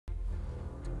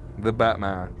The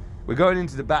Batman. We're going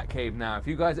into the Batcave now. If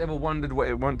you guys ever wondered what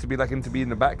it wanted to be like to be in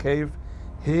the Batcave,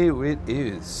 here it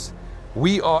is.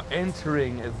 We are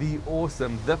entering the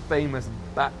awesome, the famous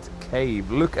Batcave.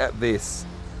 Look at this.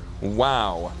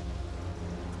 Wow.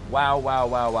 Wow, wow,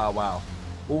 wow, wow, wow.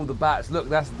 All the bats. Look,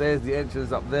 there's the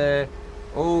entrance up there.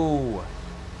 Oh,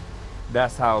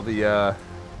 that's how the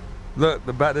look,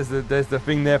 the bat. There's the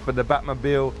thing there for the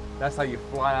Batmobile. That's how you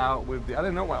fly out with the. I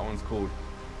don't know what that one's called.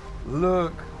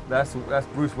 Look, that's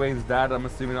Bruce Wayne's dad. I'm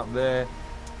assuming up there.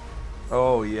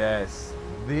 Oh yes,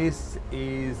 this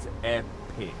is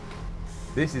epic.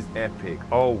 This is epic.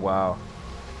 Oh wow.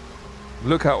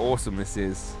 Look how awesome this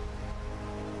is.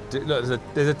 Look,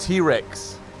 there's a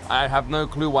T-Rex. I have no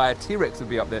clue why a T-Rex would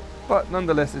be up there, but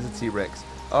nonetheless, it's a T-Rex.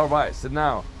 All right, so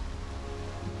now,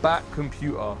 Bat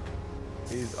Computer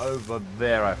is over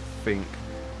there, I think.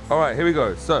 All right, here we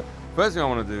go. So, first thing I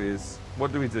want to do is,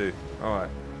 what do we do? All right.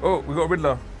 Oh, we got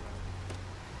Riddler.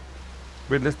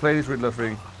 Let's play this Riddler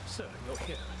thing. Sir, you're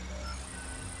here.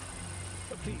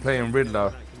 Playing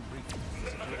Riddler.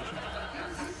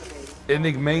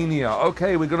 Enigmania.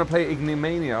 Okay, we're gonna play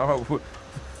Enigmania.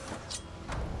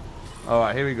 All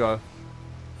right, here we go.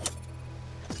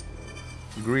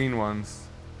 Green ones.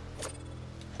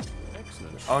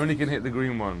 Excellent. Only can hit the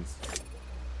green ones.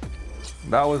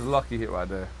 That was a lucky hit right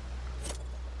there.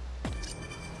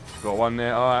 Got one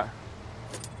there. All right.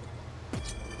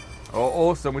 Oh,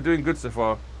 awesome. We're doing good so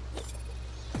far.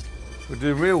 We're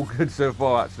doing real good so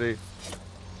far, actually.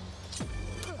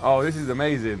 Oh, this is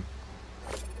amazing.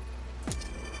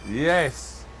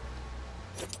 Yes.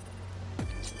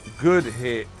 Good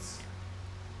hit.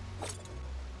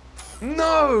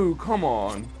 No, come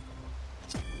on.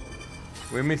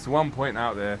 We missed 1 point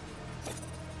out there.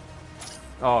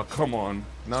 Oh, come on.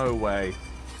 No way.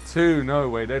 Two, no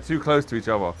way. They're too close to each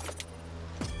other.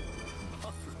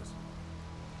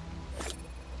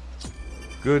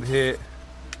 Good hit.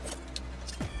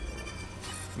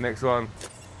 Next one.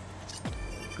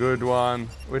 Good one.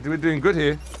 We're doing good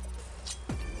here.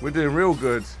 We're doing real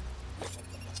good.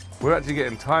 We're actually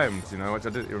getting timed, you know, which I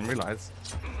didn't even realize.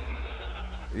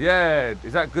 Yeah,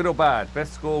 is that good or bad?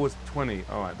 Best score was 20.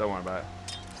 All right, don't worry about it.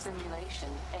 Simulation.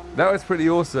 That was pretty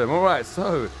awesome. All right,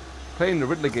 so playing the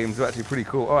Riddler games is actually pretty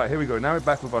cool. All right, here we go. Now we're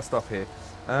back with our stuff here.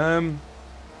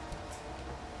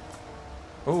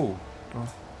 Oh.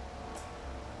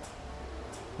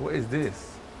 What is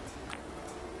this?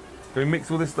 Can we mix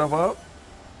all this stuff up?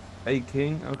 A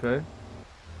king, okay.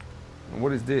 And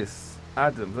what is this?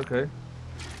 Adams, okay.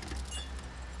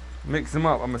 Mix them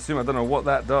up. I'm assuming, I don't know what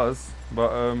that does,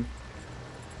 but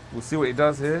we'll see what it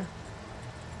does here.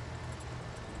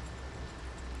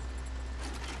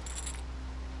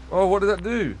 Oh, what does that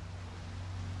do?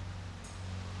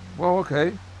 Well,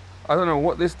 okay. I don't know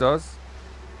what this does.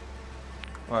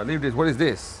 All right, leave this. What is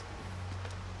this?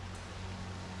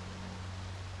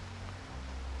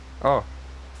 Oh.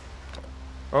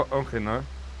 Oh, okay, no.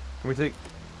 Can we take...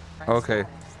 Okay.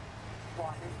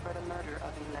 Wanted for the murder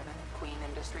of 11 Queen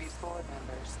Industries board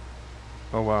members.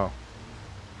 Oh, wow.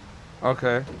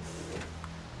 Okay.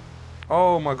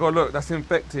 Oh, my God, look. That's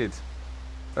infected.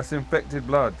 That's infected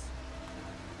blood.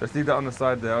 Let's leave that on the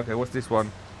side there. Okay, what's this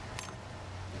one?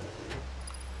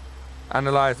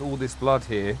 Analyze all this blood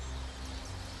here.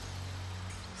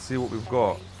 See what we've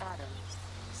got. Adams.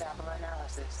 Sample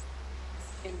analysis.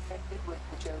 Infected with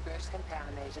the Joker's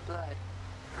contaminated blood.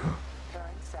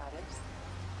 Current status.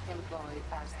 Employed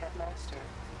as headmaster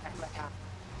at Macau.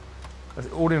 That's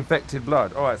all infected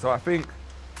blood. Alright, so I think...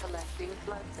 Collecting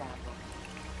blood sample.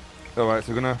 Alright,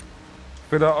 so we're going to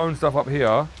fill our own stuff up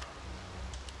here.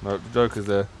 No, the Joker's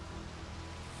there.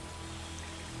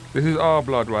 This is our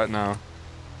blood right now.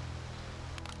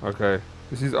 Okay,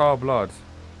 this is our blood.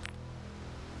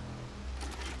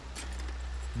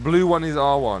 Blue one is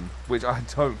our one, which I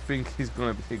don't think is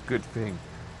going to be a good thing.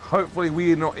 Hopefully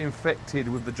we are not infected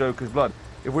with the Joker's blood.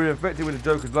 If we're infected with the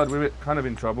Joker's blood, we're kind of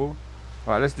in trouble.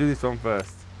 Alright, let's do this one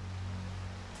first.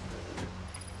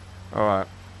 Alright.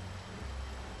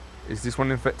 Is this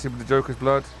one infected with the Joker's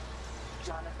blood?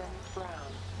 Jonathan Brown.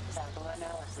 Sample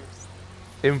analysis.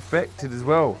 Infected as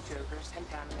well. The Joker's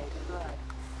contaminated blood.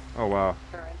 Oh wow.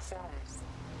 Current status.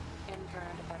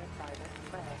 Interned at a private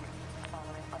clinic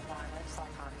following a violent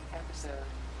psychotic episode.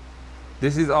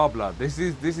 This is our blood. This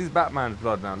is Batman's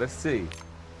blood now. Let's see.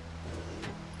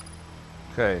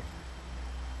 Okay.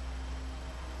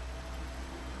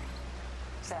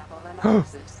 Sample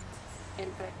analysis.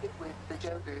 Infected with the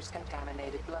Joker's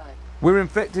contaminated blood. We're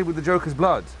infected with the Joker's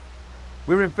blood.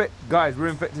 Guys, we're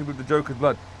infected with the Joker's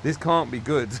blood. This can't be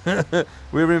good.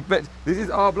 We're infected. This is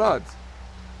our blood.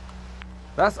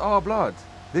 That's our blood.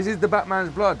 This is the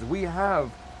Batman's blood.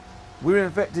 We're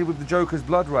infected with the Joker's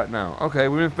blood right now. Okay,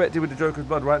 we're infected with the Joker's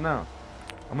blood right now.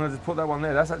 I'm gonna just put that one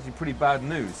there. That's actually pretty bad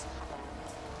news.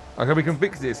 Okay, we can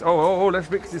fix this. Oh, let's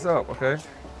fix this up, okay?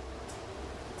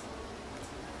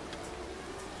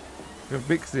 We can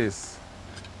fix this.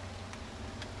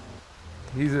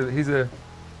 He's a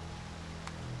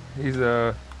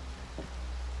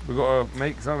we gotta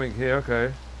make something here,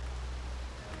 okay.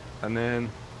 And then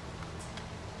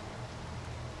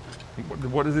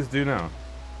what does this do now?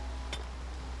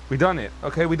 We done it.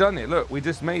 Okay, we done it. Look, we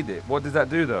just made it. What does that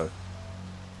do though?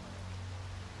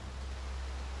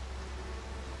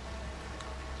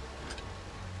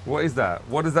 What is that?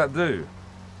 What does that do?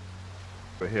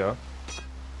 Right here.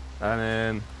 And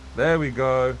then there we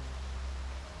go.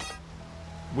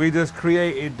 We just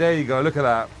created, there you go, look at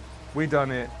that. We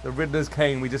done it. The Riddler's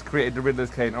cane, we just created the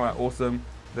Riddler's cane. Alright, awesome.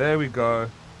 There we go.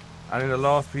 And then the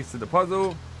last piece of the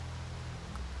puzzle.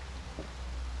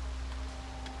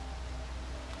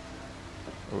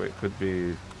 Oh, it could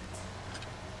be.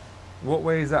 What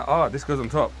way is that? Ah, this goes on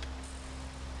top.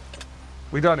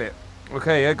 We done it.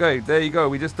 Okay, there you go.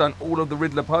 We just done all of the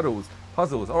Riddler puzzles.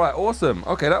 Alright, awesome.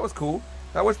 Okay, that was cool.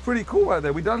 That was pretty cool right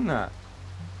there. We done that.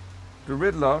 The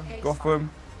Riddler, Gotham.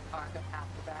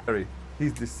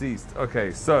 He's deceased.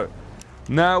 Okay, so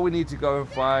now we need to go and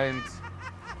find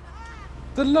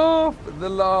the laugh.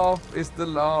 It's the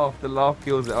laugh. The laugh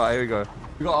kills it. All right, here we go.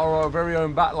 We got our very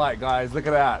own Batlight, guys. Look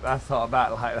at that. That's our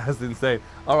Batlight. That's insane.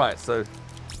 All right, so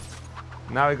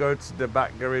now we go to the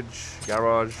back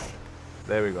garage.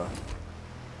 There we go.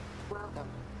 Welcome.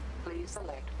 Please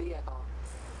select vehicle.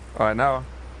 All right, now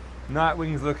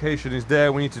Nightwing's location is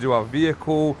there. We need to do our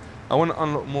vehicle. I want to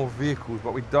unlock more vehicles,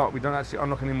 but we don't actually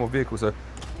unlock any more vehicles. So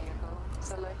Vehicle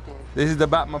selected. this is the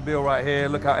Batmobile right here.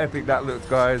 Look how epic that looks,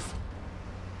 guys.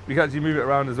 We can actually move it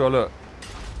around as well, look.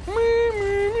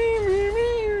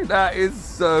 That is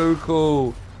so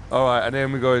cool. All right, and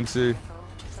then we go into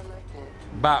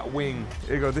Batwing.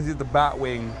 Here you go, this is the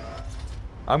Batwing.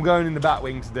 I'm going in the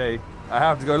Batwing today. I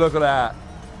have to go, look at that.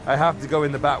 I have to go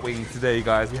in the Batwing today,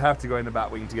 guys. We have to go in the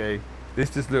Batwing today. This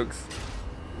just looks,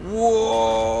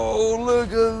 whoa, look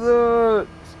at that.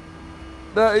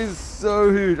 That is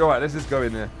so huge. All right, let's just go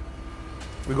in there.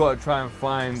 We got to try and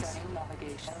find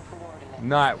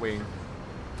Nightwing.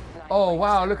 Oh,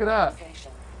 wow, look at that.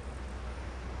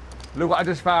 Look what I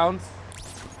just found.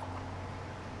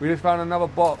 We just found another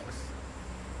box.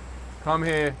 Come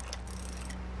here.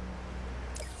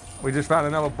 We just found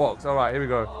another box. All right, here we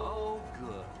go. Oh,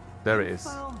 good. There it is.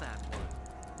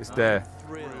 It's there.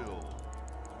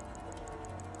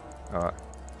 All right.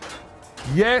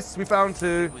 Yes, we found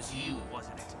two.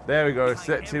 There we go.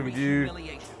 Set team view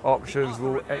options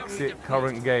will exit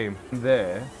current game.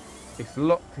 There. It's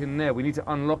locked in there. We need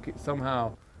to unlock it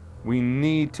somehow. We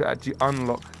need to actually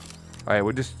unlock. All right,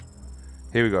 we're just.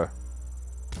 Here we go.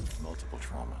 Multiple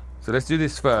trauma. So let's do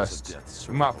this first.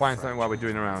 We might find something while we're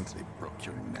doing around. They broke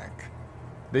your neck.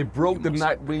 They broke the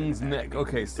Nightwing's neck.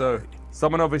 Okay, so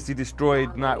someone obviously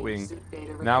destroyed Nightwing.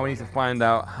 Now we need to find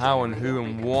out how and who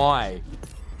and why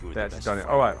they actually done it.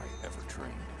 All right. Ever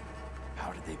trained.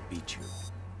 How did they beat you?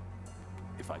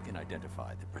 If I can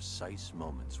identify the precise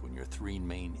moments when your three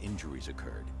main injuries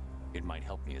occurred, it might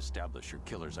help me establish your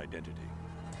killer's identity.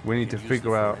 We need to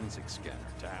figure out. Forensic scanner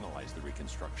to analyze the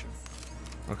reconstruction.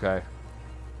 Okay.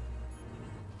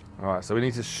 All right, so we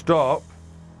need to stop.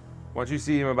 Once you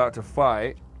see him about to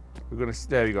fight, we're gonna.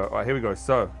 There we go. All right, here we go.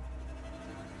 So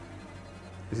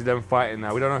this is them fighting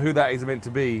now. We don't know who that is meant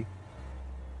to be,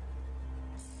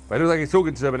 but it looks like he's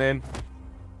talking to them. And then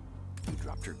you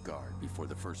dropped your guard before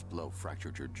the first blow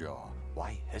fractured your jaw.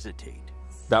 Why hesitate?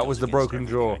 That was the broken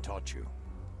jaw. I taught you.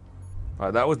 All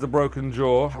right, that was the broken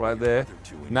jaw right there.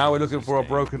 Now we're looking for a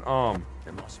broken arm.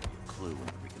 There must be a clue in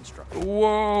the reconstruction.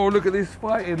 Whoa! Look at this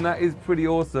fighting. That is pretty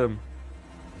awesome.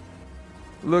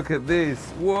 Look at this.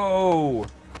 Whoa!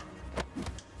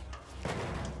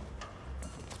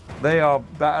 They are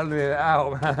battling it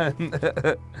out,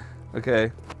 man.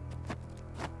 Okay.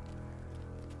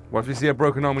 Once we see a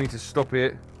broken arm, we need to stop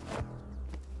it.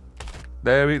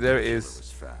 There it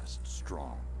is. Fast,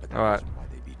 strong, but that all right. wasn't why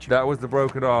they beat you. That was the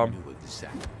broken arm. You knew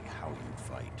exactly how you'd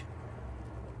fight.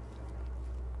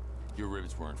 Your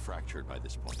ribs weren't fractured by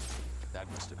this point. That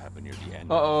must have happened near the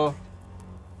end. Uh-oh.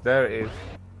 There it is.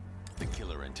 The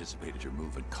killer anticipated your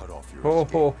move and cut off your Ho,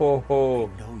 escape. ho, ho,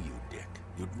 ho. I know you, Dick.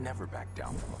 You'd never back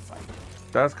down from a fight.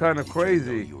 That's kind of Even though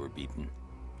crazy. you were beaten.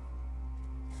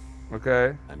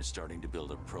 Okay. I'm starting to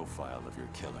build a profile of your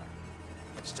killer.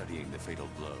 Studying the fatal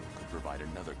blow could provide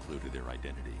another clue to their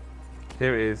identity.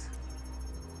 Here it is.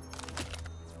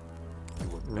 You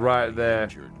were Right badly there.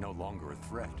 injured, no longer a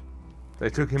threat. They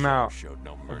took him out. Showed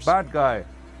no A mercy. bad guy.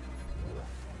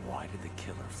 Why did the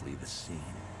killer flee the scene?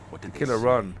 What did The they killer see?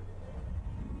 run.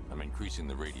 I'm increasing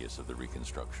the radius of the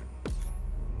reconstruction.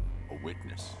 A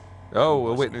witness. Oh, Who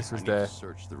a was witness it? was I need there. to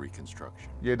search the reconstruction.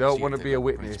 You don't See want if to they be a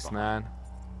left prints witness, behind. man.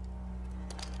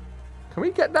 Can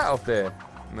we get that off there?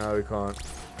 No, we can't.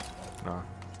 No.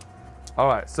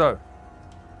 Alright, so.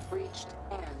 Reached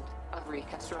end of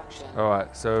reconstruction.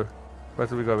 Alright, so where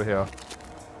do we go over here?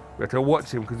 We have to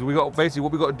watch him because we got basically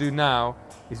what we got to do now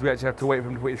is we actually have to wait for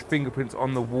him to put his fingerprints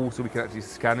on the wall so we can actually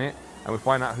scan it and we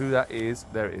find out who that is.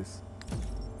 There it is.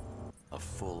 A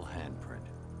full handprint.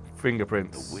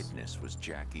 Fingerprints. The witness was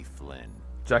Jackie Flynn.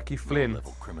 Jackie Flynn.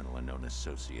 Low-level criminal and known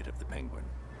associate of the Penguin.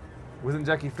 Wasn't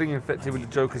Jackie Flynn infected with the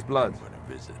Joker's blood? Penguin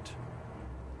a visit.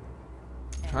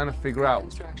 Trying to figure out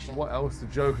what else the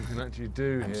Joker can actually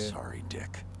do I'm here. sorry,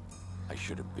 Dick. I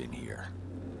should have been here.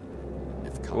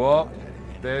 If What? Colorado had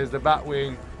any There's the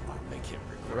Batwing I'll make him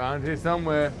regret. around here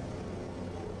somewhere.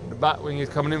 The Batwing is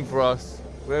coming in for us.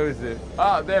 Where is it?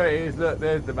 Ah, there it is. Look,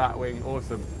 there's the Batwing.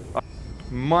 Awesome.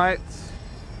 Might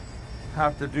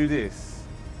have to do this.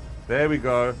 There we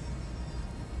go.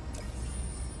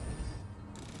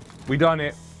 We done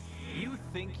it. You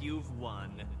think you've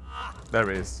won? There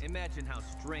it is. Imagine how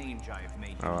strange I've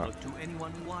made you Alright. look to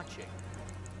anyone watching.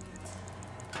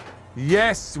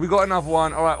 Yes, we got another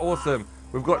one. All right, awesome.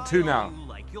 We've got two Try all now. you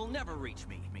like, you'll never reach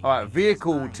me. All right,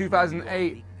 vehicle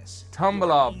 2008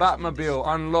 Tumbler Batmobile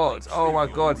unlocked. Oh my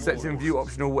God, sets in view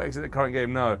optional. Exit the current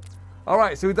game. No. All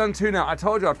right, so we've done two now. I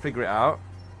told you I'd figure it out.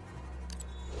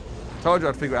 Told you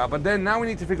I'd figure it out. But then now we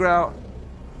need to figure out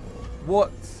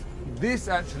what this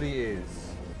actually is.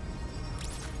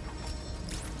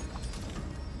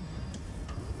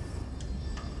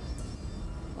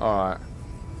 All right.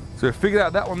 So we figured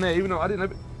out that one there, even though I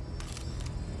didn't know.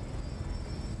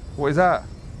 What is that?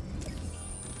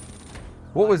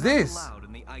 What was this? Allowed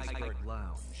in the iceberg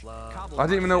lounge. I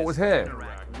didn't even know it was here.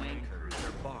 Interact wankers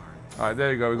or bars. All right,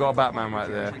 there you go. We got a Batman right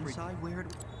there. Inside where it-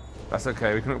 That's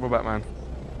okay. We can look for Batman.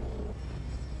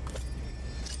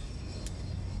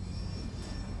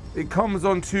 It comes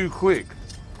on too quick.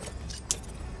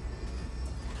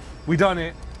 We done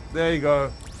it. There you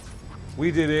go.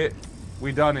 We did it.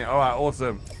 We done it. All right,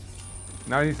 awesome.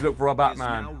 Now we need to look for our Is now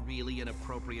Batman. really an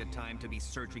appropriate time to be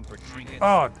searching for trinkets?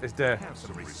 Oh, it's there. Have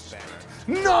some respect.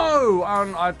 No!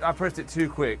 I pressed it too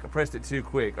quick. I pressed it too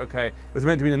quick. Okay. It was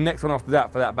meant to be the next one after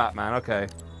that for that Batman. Okay.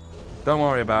 Don't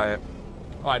worry about it.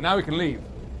 All right, now we can leave.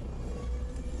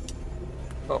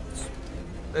 Oh.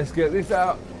 Let's get this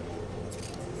out.